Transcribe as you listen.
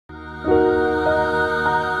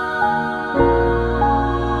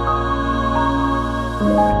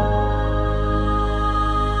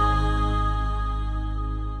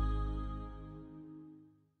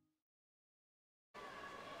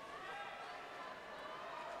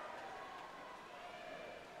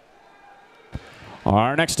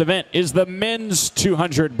Our next event is the men's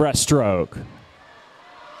 200 breaststroke.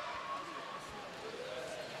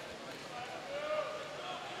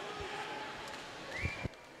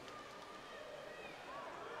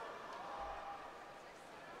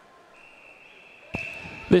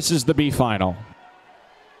 This is the B final.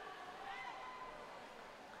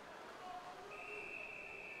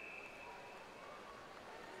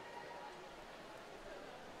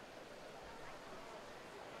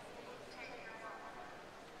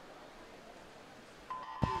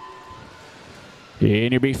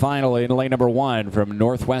 In your B final, in lane number 1 from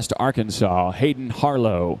Northwest Arkansas, Hayden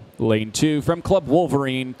Harlow. Lane 2 from Club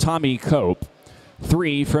Wolverine, Tommy Cope.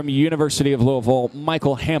 3 from University of Louisville,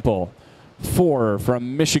 Michael Hampel. 4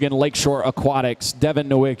 from Michigan Lakeshore Aquatics, Devin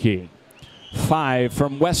Nowicki. 5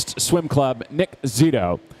 from West Swim Club, Nick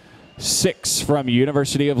Zito. 6 from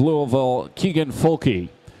University of Louisville, Keegan Fulke.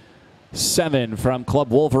 7 from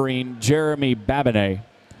Club Wolverine, Jeremy Babinet.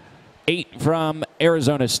 8 from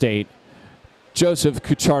Arizona State, Joseph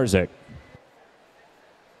Kucharczyk.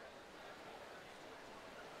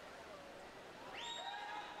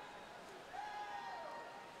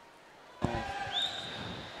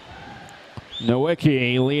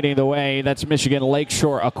 Nowicki leading the way. That's Michigan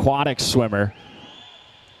Lakeshore Aquatics swimmer.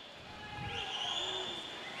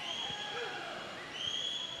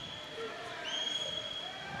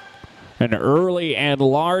 An early and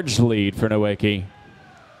large lead for Nowicki.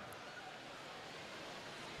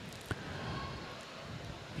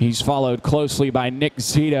 He's followed closely by Nick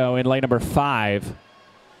Zito in lane number 5.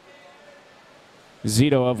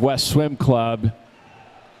 Zito of West Swim Club.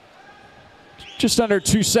 Just under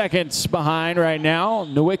 2 seconds behind right now.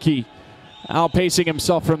 Nowicki outpacing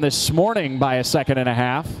himself from this morning by 1.5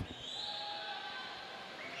 seconds.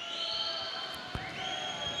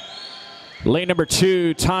 Lane number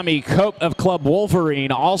 2, Tommy Cope of Club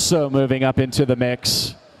Wolverine also moving up into the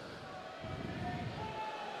mix.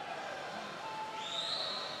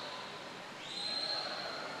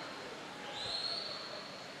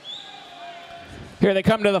 Here they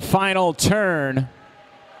come to the final turn.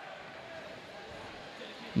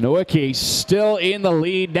 Nowicki still in the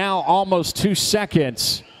lead now, almost 2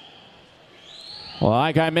 seconds. Well,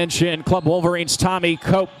 like I mentioned, Club Wolverine's Tommy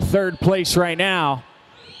Cope, 3rd place right now.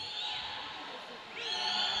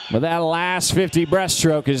 But that last 50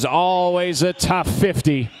 breaststroke is always a tough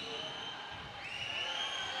 50.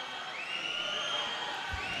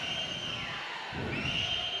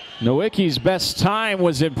 Nowicki's best time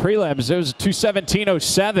was in prelims. It was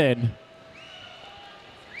 2:17.07.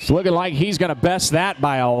 It's looking like he's going to best that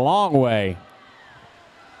by a long way.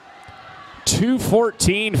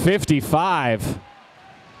 2:14.55.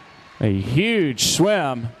 A huge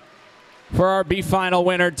swim for our B final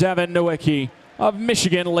winner, Devin Nowicki of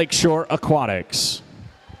Michigan Lakeshore Aquatics.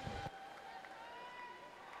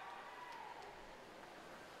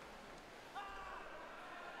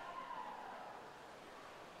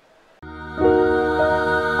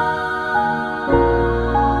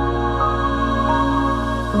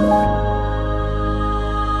 Thank you.